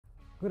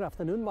Good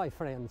afternoon, my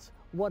friends.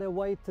 What a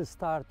way to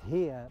start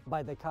here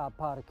by the car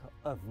park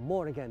of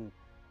Morgan.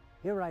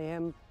 Here I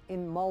am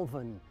in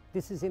Malvern.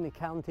 This is in the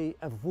county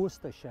of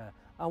Worcestershire.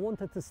 I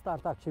wanted to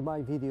start actually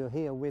my video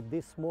here with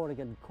this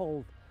Morgan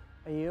called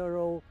a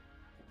Euro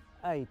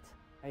 8.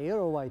 A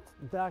Euro 8.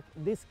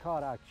 This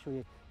car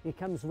actually, it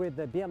comes with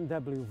the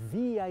BMW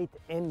V8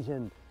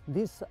 engine.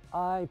 This,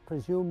 I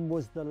presume,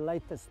 was the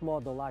latest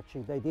model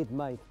actually they did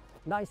make.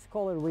 Nice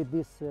color with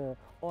this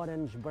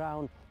orange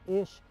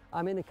brown-ish.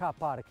 I'm in a car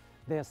park.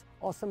 There's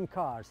awesome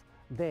cars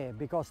there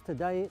because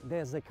today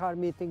there's a car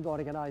meeting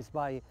organized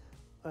by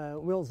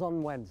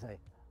Wheelsonwednesday.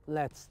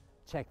 Let's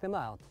check them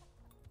out.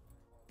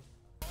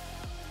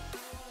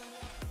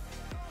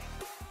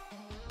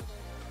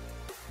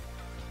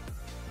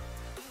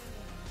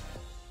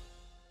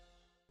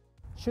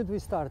 Should we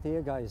start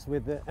here, guys,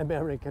 with the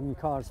American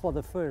cars for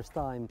the first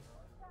time?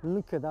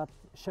 Look at that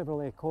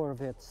Chevrolet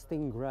Corvette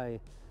Stingray.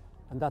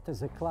 And that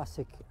is a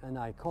classic, an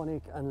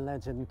iconic and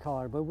legend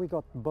car, but we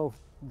got both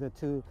the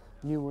two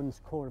new ones,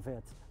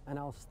 Corvettes, and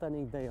how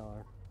stunning they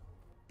are.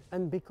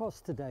 And because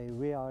today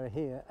we are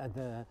here at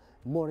the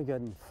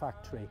Morgan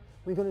factory,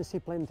 we're going to see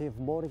plenty of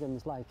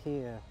Morgans like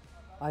here.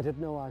 I don't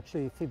know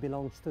actually if he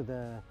belongs to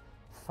the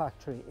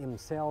factory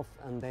himself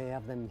and they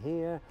have them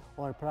here,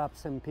 or perhaps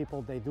some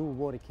people, they do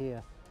work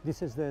here.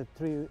 This is the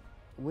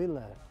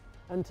three-wheeler.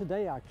 And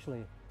today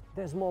actually,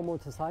 there's more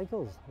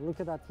motorcycles.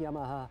 Look at that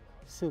Yamaha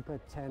Super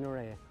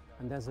Tenere,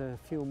 and there's a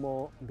few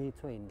more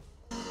between.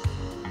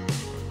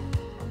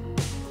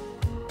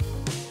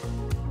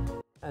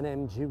 An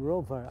MG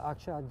Rover,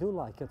 actually I do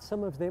like it.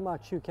 Some of them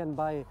actually you can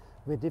buy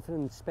with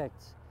different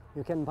specs.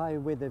 You can buy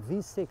with a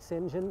V6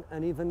 engine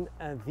and even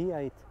a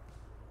V8.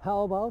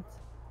 How about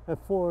a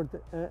Ford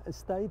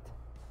Estate?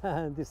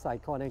 This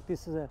iconic,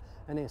 this is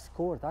an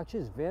Escort, actually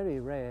it's very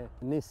rare.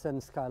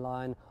 Nissan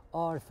Skyline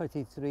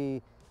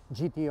R33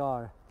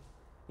 GTR.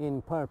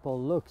 In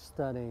purple, looks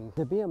stunning.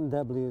 The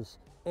BMW's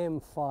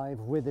M5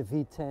 with the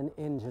V10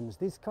 engines.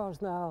 These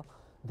cars now,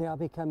 they are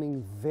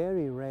becoming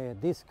very rare.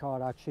 This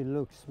car actually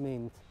looks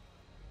mint.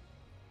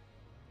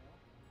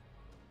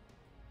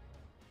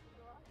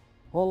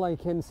 All I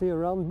can see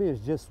around me is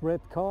just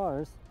red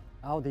cars.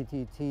 Audi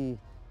TT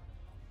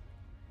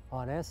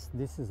RS,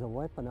 this is a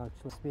weapon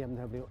actually.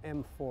 BMW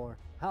M4.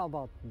 How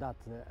about that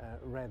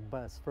red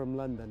bus from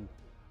London?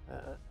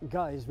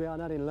 Guys, we are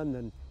not in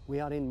London, we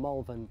are in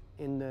Malvern,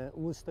 in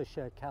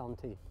Worcestershire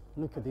County.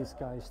 Look at these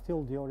guys,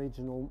 still the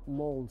original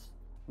molds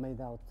made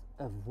out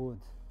of wood.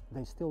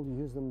 They still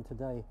use them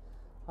today.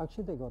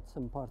 Actually, they got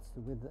some parts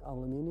with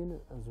aluminium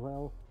as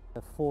well.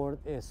 The Ford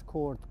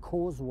Escort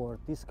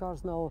Cosworth. These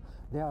cars now,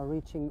 they are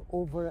reaching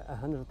over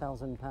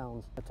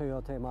 £100,000. A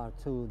Toyota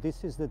MR2.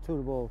 This is the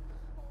turbo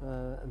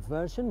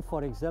version,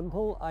 for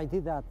example. I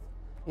did that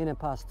in the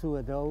past two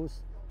of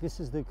those. This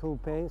is the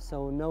coupe,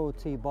 so no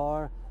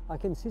T-bar. I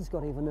can see it's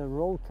got even a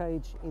roll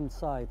cage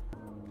inside.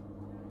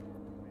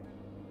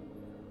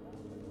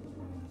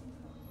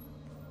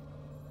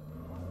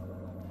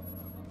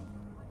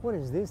 What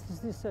is this? Is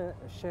this a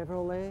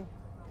Chevrolet?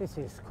 This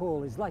is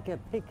cool. It's like a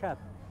pickup.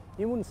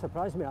 It wouldn't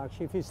surprise me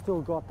actually if it's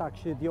still got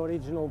actually the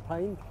original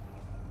paint.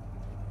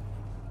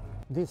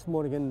 These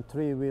Morgan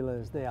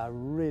three-wheelers, they are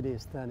really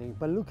stunning.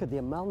 But look at the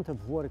amount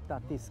of work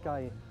that this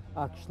guy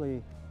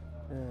actually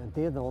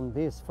did on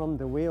this, from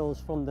the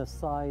wheels, from the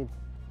side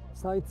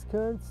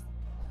skirts.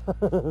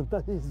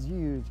 That is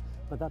huge,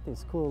 but that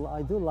is cool.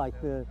 I do like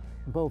the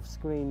both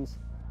screens,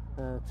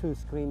 two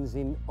screens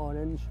in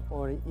orange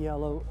or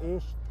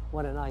yellowish.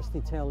 What a nice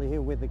detail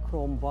here with the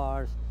chrome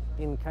bars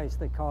in case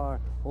the car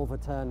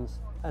overturns.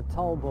 A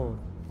towboat,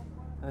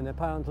 and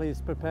apparently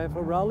it's prepared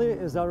for rally.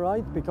 Is that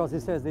right? Because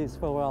it says this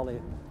for rally.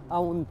 I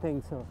wouldn't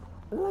think so.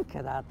 Look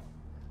at that,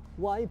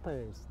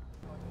 wipers.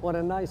 What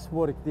a nice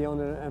work the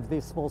owner of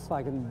this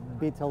Volkswagen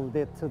Beetle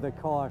did to the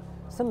car.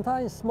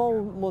 Sometimes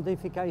small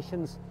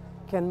modifications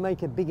can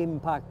make a big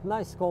impact.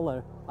 Nice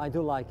color, I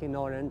do like in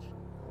orange.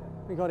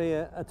 We got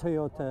here a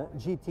Toyota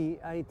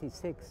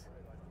GT86.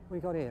 We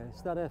got here,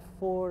 is that a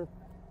Ford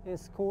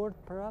Escort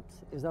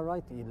perhaps? Is that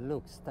right? It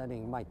looks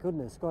stunning, my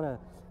goodness, got a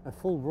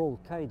full roll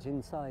cage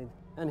inside.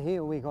 And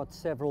here we got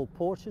several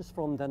Porsches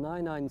from the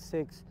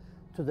 996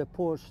 to the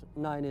Porsche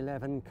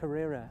 911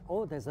 Carrera.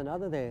 Oh, there's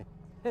another there.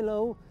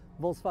 Hello.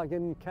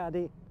 Volkswagen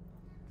Caddy.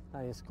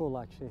 That is cool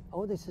actually.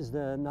 Oh, this is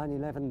the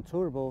 911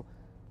 Turbo.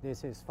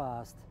 This is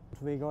fast.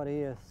 We got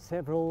here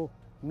several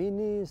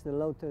Minis, the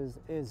Lotus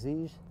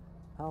Exige.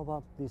 How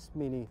about this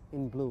Mini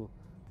in blue?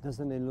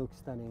 Doesn't it look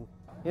stunning?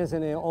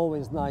 Isn't it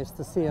always nice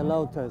to see a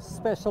Lotus,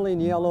 especially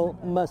in yellow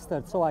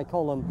mustard, so I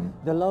call them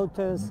the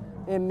Lotus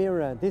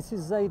Emira. This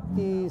is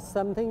 80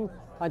 something,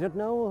 I don't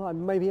know,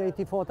 maybe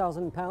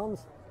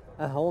 £84,000.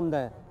 A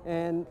Honda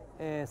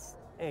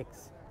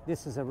NSX.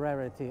 This is a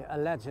rarity, a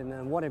legend,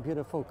 and what a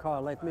beautiful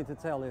car, let me to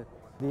tell you.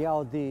 The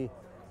Audi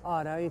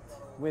R8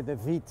 with the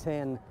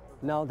V10,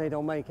 now they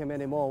don't make them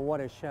anymore,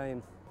 what a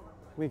shame.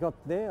 We got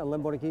there a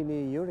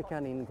Lamborghini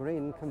Huracan in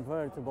green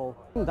convertible.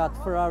 That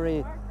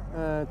Ferrari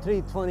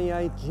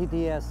 328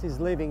 GTS is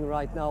leaving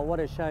right now, what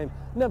a shame.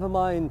 Never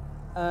mind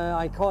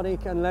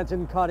iconic and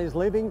legend car is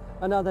leaving,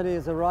 another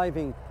is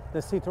arriving, the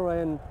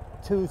Citroën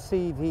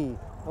 2CV.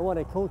 And what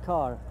a cool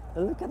car.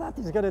 And look at that,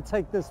 it's going to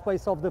take the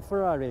space of the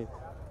Ferrari.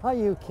 Are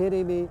you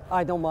kidding me?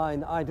 I don't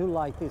mind, I do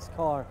like this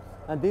car.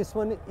 And this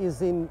one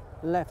is in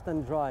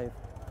left-hand drive.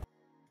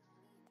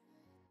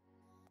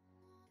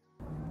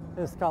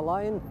 The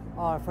Skyline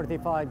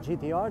R35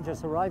 GTR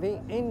just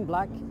arriving in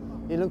black.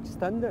 It looks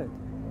standard.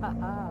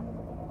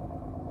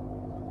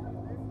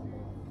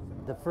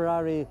 The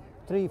Ferrari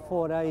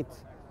 348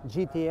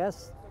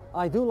 GTS.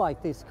 I do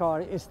like this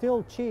car. It's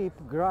still cheap.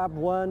 Grab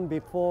one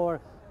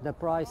before the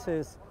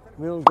prices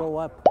will go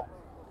up.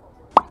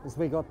 As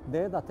we got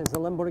there, that is a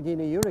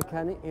Lamborghini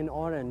Huracan in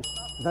orange.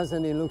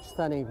 Doesn't it look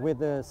stunning with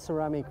the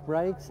ceramic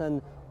brakes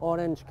and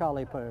orange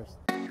calipers?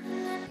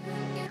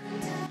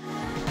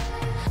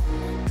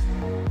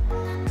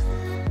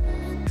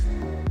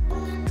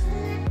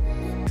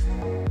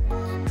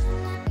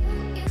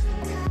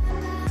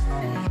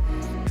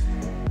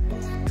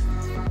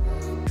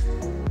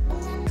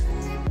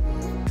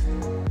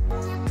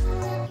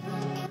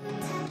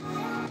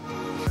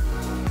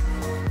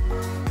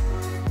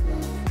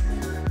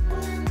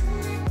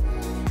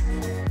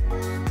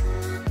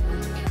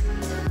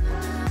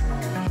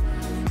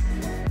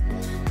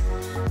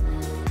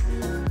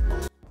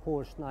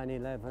 Porsche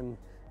 911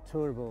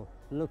 Turbo,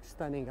 looks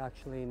stunning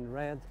actually in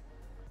red.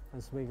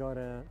 As we got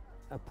a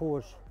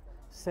Porsche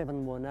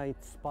 718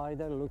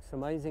 Spider, looks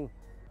amazing.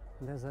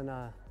 There's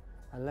a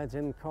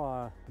legend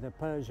car, the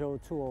Peugeot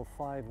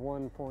 205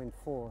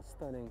 1.4,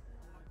 stunning.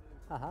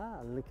 Aha,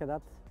 look at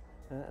that,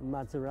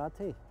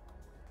 Maserati.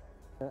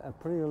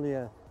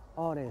 Aprilia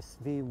RS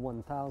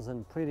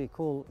V1000, pretty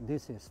cool.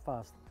 This is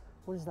fast.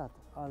 What is that,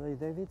 Harley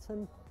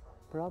Davidson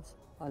perhaps?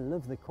 I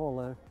love the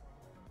color.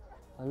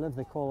 I love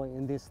the color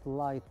in this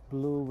light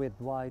blue with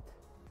white.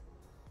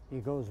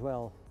 It goes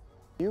well.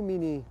 New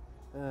Mini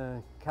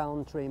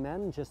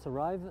Countryman just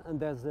arrived, and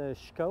there's a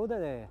Skoda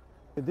there.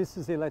 This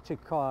is the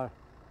electric car.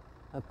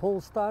 A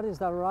Polestar, is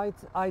that right?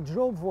 I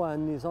drove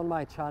one, is on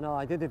my channel.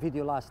 I did a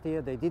video last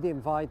year. They did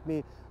invite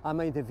me. I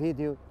made a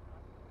video.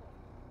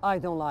 I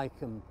don't like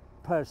them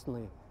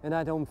personally, and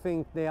I don't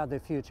think they are the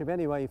future. But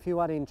anyway, if you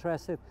are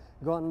interested,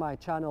 go on my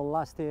channel.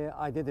 Last year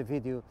I did a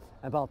video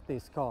about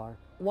this car.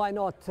 Why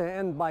not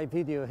end my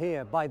video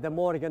here by the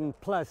Morgan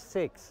Plus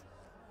 6?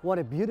 What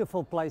a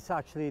beautiful place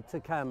actually to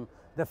come.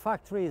 The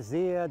factory is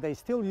here. They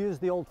still use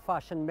the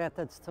old-fashioned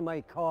methods to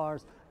make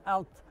cars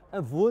out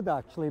of wood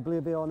actually,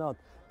 believe it or not.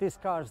 These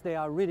cars, they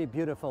are really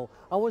beautiful.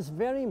 I was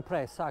very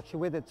impressed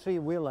actually with the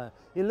three-wheeler.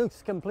 It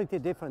looks completely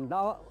different.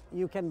 Now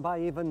you can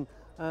buy even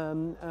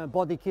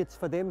body kits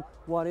for them.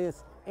 What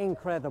is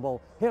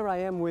incredible. Here I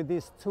am with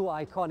these two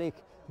iconic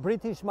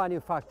British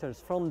manufacturers,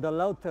 from the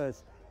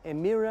Lotus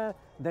Emira,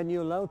 the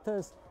new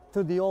Lotus,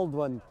 to the old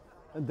one,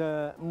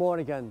 the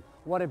Morgan.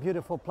 What a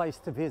beautiful place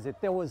to visit.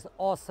 There was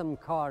awesome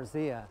cars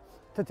here.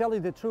 To tell you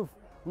the truth,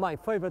 my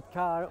favorite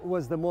car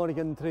was the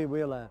Morgan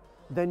three-wheeler.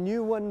 The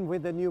new one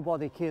with the new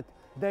body kit,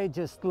 they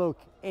just look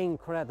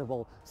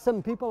incredible.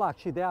 Some people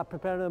actually, they are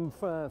preparing them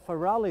for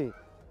rally.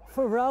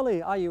 For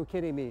rally, are you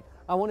kidding me?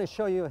 I want to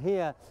show you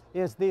here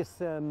is this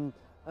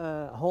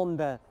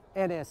Honda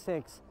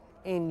NSX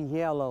in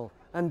yellow.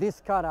 And this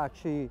car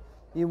actually,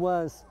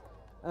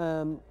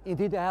 it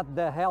did have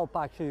the help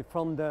actually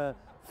from the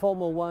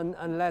Formula 1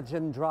 and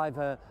legend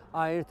driver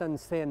Ayrton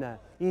Senna.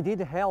 He did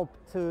help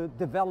to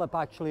develop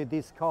actually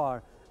this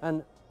car,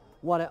 and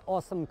what an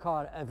awesome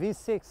car, a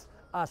V6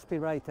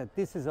 aspirated.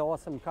 This is an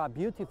awesome car,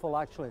 beautiful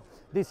actually.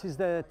 This is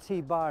the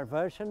T-Bar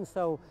version,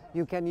 so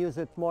you can use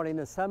it more in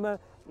the summer.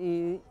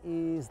 It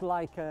is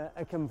like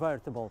a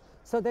convertible.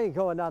 So there you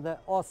go, another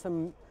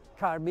awesome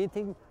car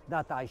meeting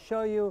that I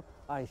show you,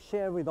 I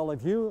share with all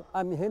of you.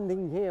 I'm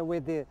ending here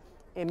with the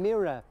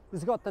Emira.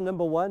 It's got the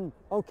number 1,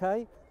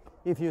 okay,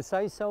 if you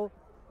say so.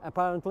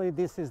 Apparently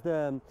this is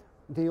the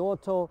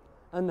auto,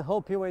 and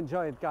hope you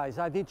enjoy it, guys.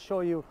 I did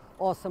show you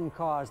awesome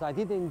cars. I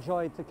did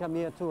enjoy to come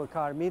here to a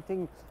car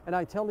meeting, and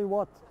I tell you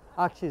what,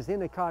 actually is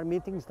in the car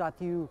meetings that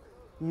you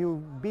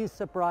be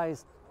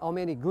surprised how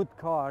many good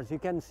cars you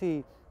can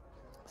see.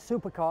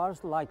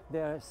 Supercars, like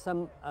there are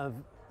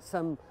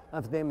some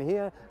of them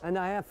here, and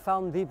I have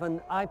found even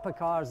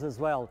hypercars as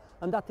well,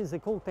 and that is a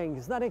cool thing.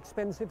 It's not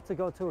expensive to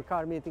go to a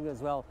car meeting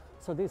as well,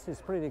 so this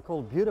is pretty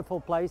cool. Beautiful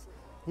place.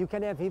 You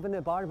can have even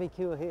a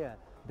barbecue here.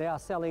 They are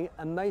selling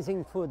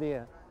amazing food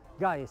here.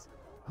 Guys,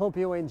 hope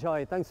you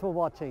enjoy. Thanks for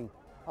watching.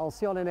 I'll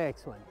see you on the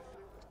next one.